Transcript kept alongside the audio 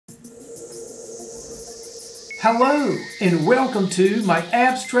Hello and welcome to my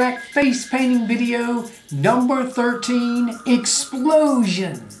abstract face painting video number 13,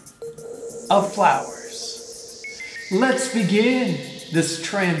 Explosion of Flowers. Let's begin this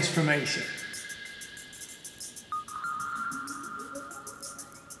transformation.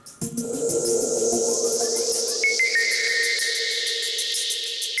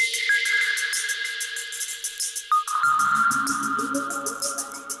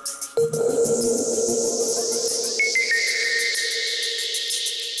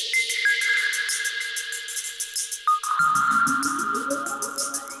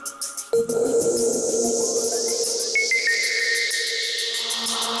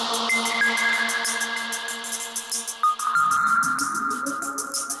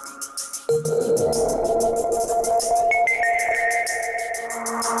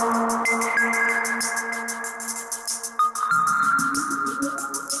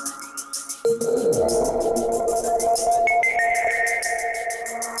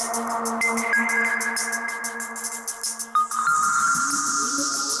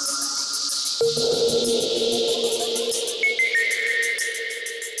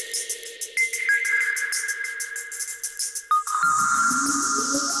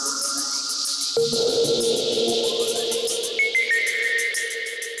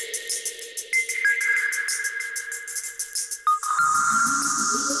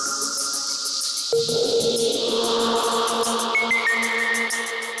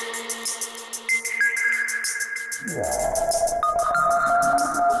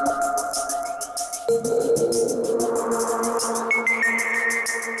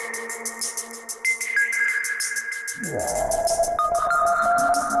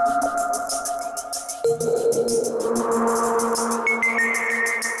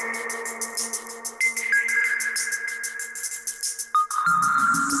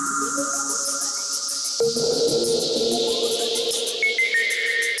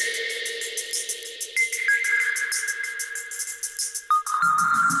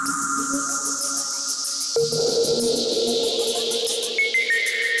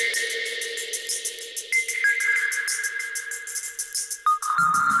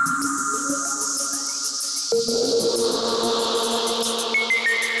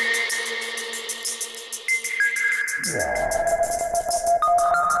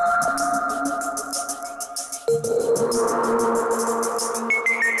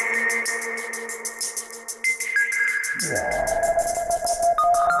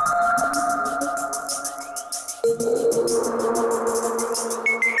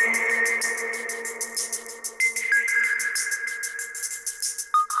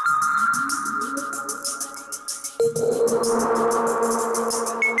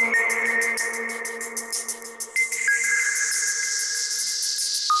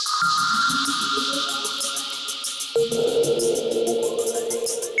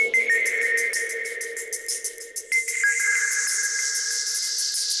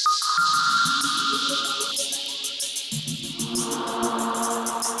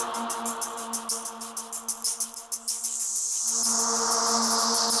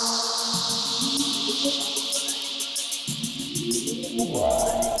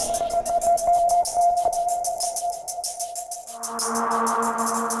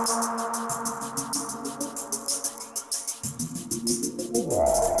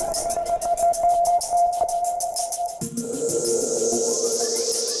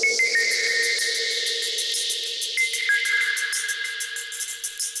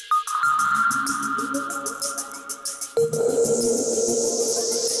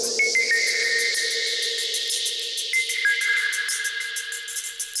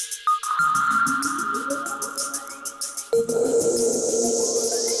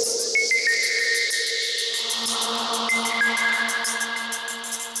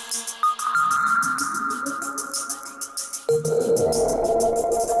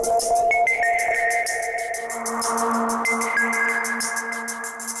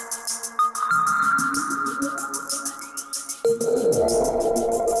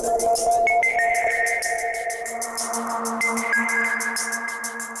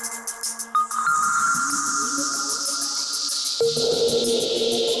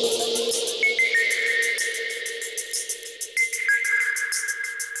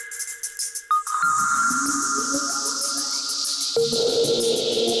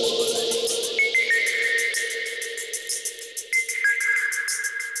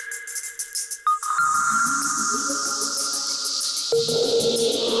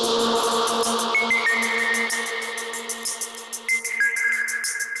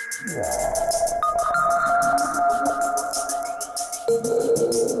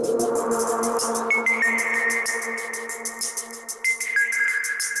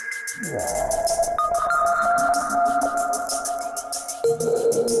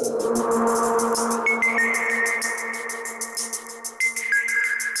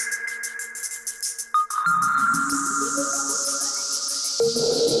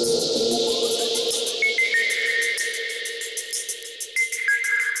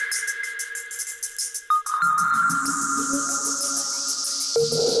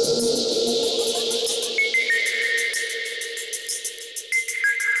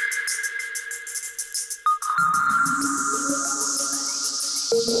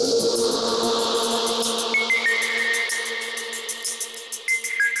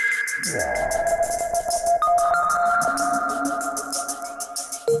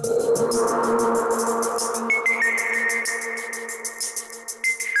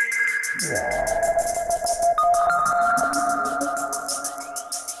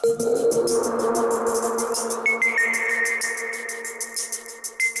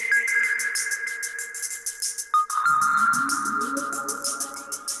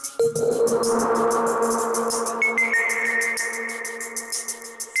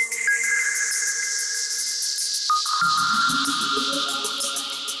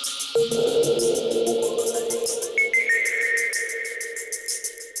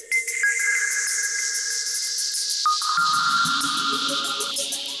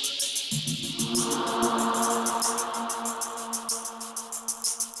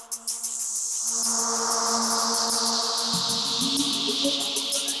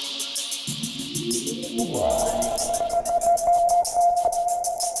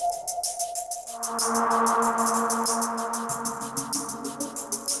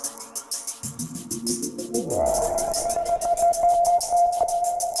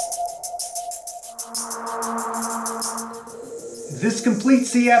 This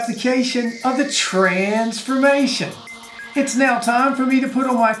completes the application of the transformation. It's now time for me to put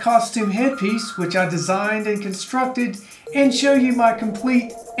on my costume headpiece, which I designed and constructed, and show you my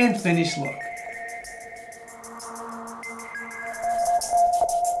complete and finished look.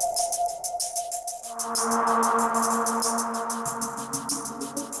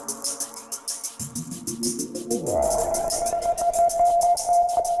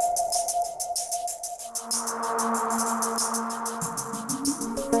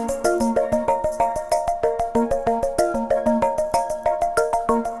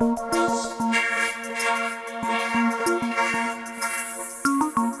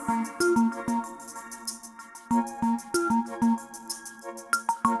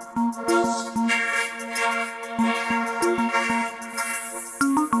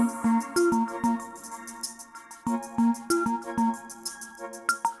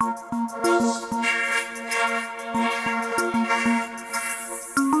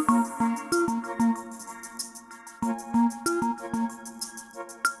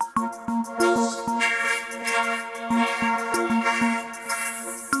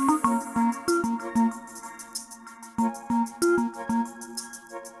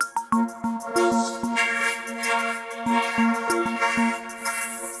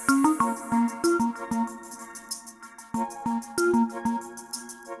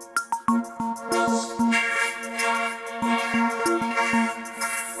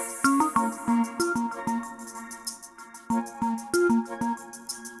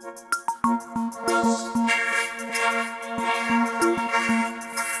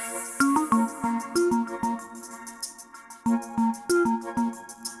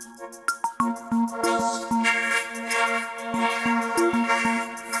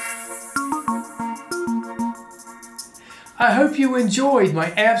 I hope you enjoyed my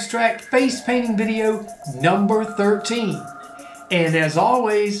abstract face painting video number 13. And as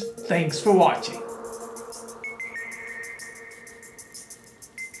always, thanks for watching.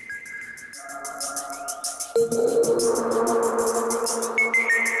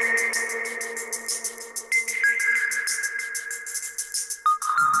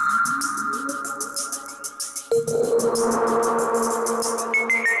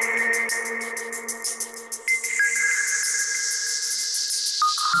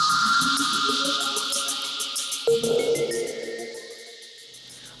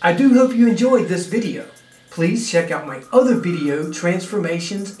 I do hope you enjoyed this video. Please check out my other video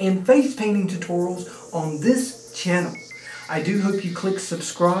transformations and face painting tutorials on this channel. I do hope you click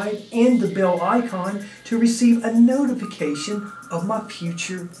subscribe and the bell icon to receive a notification of my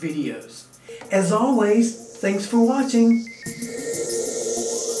future videos. As always, thanks for watching.